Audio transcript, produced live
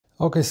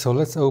Okay, so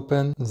let's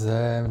open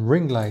the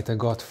ring light I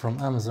got from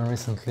Amazon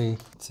recently.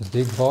 It's a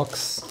big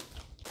box.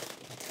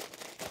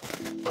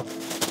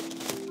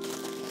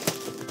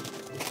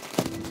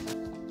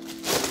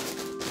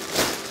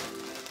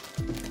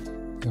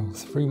 Yo,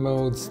 3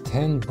 modes,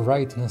 10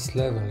 brightness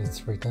level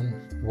it's written.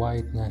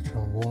 White,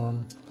 natural,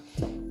 warm.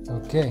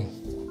 Okay,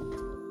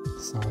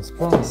 sounds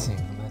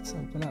promising. Let's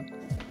open up.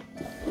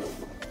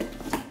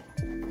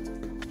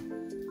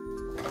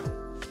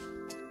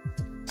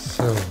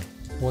 So,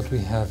 what we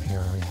have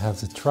here, we have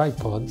the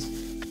tripod,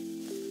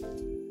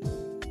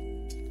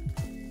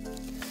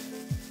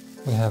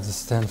 we have the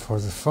stand for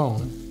the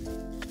phone.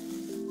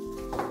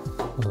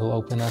 We will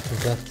open up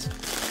that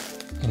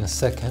in a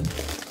second,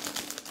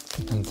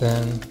 and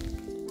then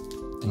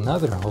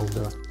another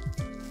holder.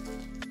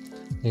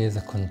 Here's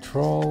a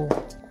control.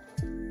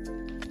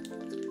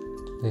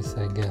 This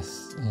I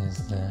guess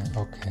is the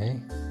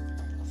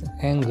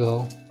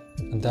angle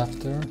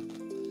adapter,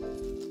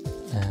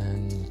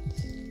 and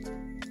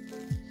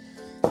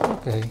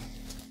okay,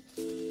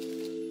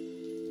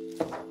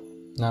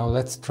 now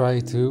let's try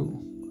to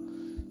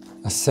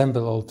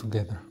assemble all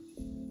together.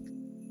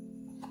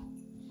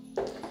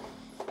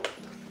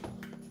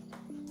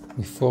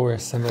 Before we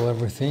assemble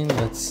everything,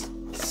 let's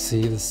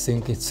see the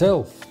sink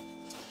itself.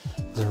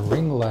 The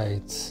ring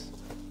light,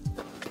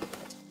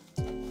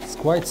 it's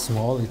quite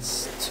small,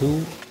 it's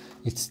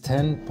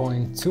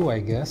 10.2 I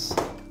guess,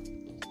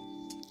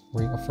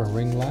 of a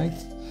ring light.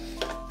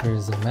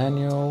 Here's the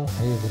manual,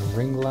 here's the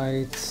ring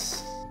lights.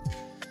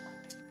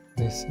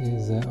 This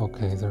is the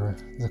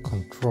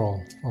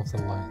control of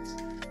the light.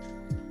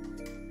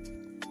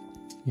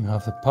 You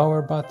have the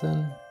power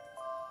button,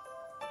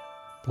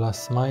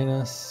 plus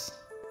minus.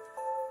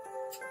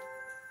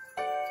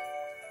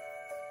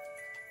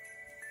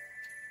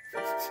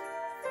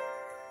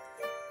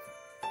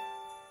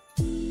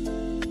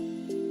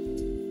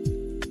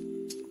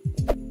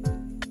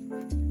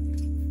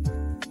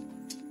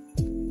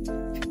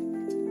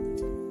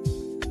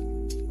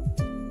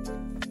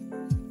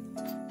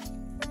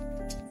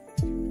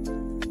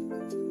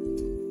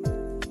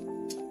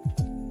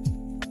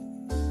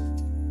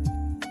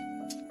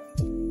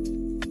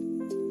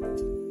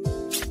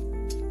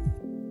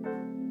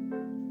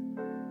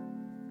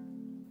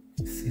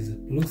 This is a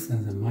plus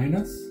and a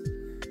minus.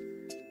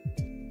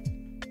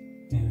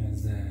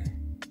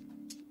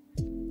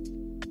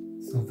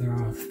 So there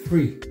are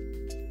 3.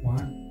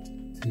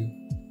 1, 2, 3.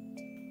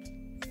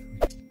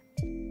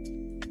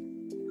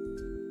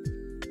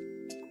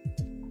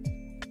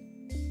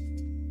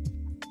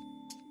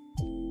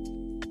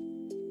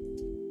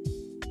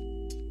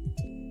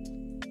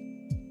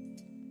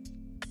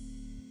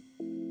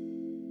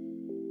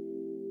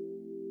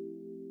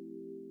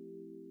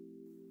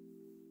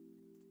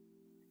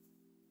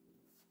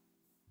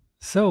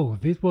 So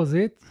this was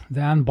it,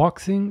 the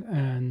unboxing,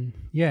 and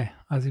yeah,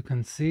 as you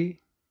can see,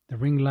 the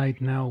ring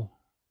light now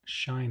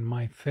shine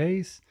my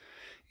face.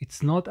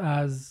 It's not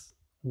as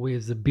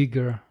with the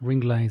bigger ring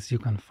lights you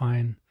can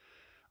find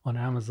on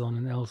Amazon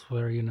and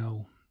elsewhere,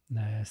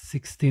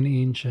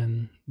 16-inch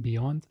and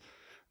beyond.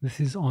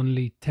 This is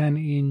only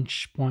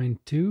 10-inch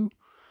point 2,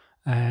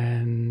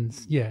 and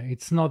yeah,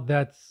 it's not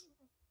that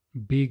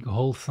big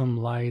wholesome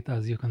light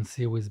as you can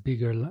see with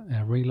bigger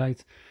ring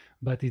lights,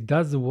 but it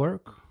does the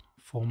work.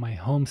 For my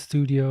home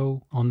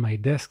studio, on my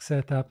desk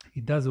setup,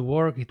 it does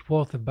work. It's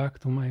worth a buck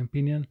to my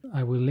opinion.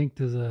 I will link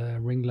to the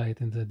ring light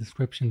in the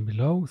description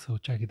below, so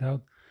check it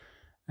out.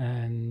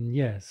 And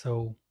yeah,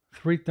 so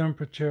 3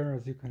 temperature,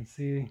 as you can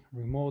see,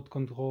 remote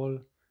control,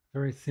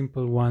 very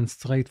simple one,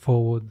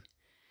 straightforward.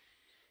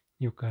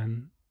 You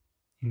can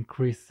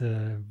increase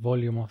the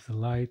volume of the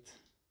light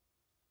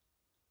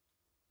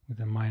with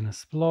a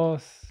minus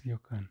plus. You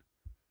can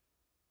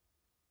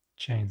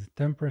change the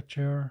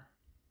temperature.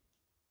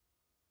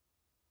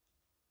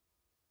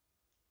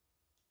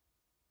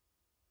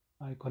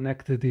 I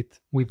connected it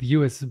with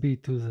USB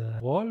to the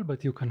wall,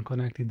 but you can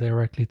connect it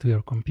directly to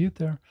your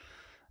computer.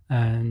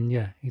 And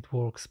yeah, it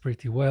works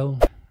pretty well.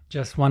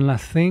 Just one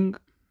last thing,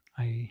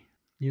 I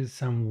used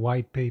some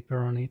white paper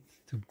on it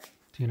to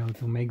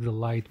make the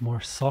light more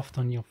soft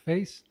on your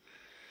face,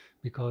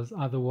 because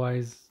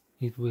otherwise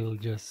it will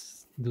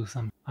just do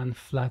some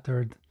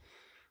unflattered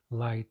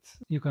light.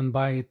 You can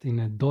buy it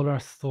in a dollar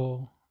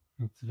store.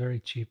 It's very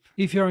cheap.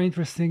 If you're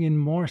interested in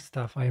more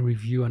stuff I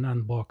review and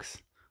unbox,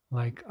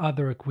 like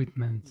other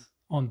equipment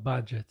on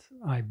budget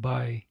I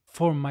buy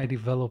for my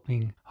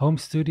developing home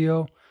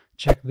studio,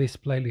 check this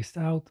playlist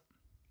out.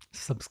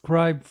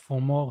 Subscribe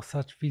for more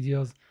such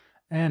videos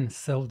and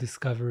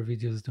self-discovery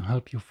videos to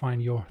help you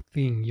find your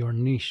thing, your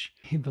niche.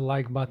 Hit the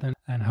like button,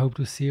 and hope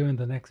to see you in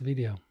the next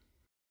video.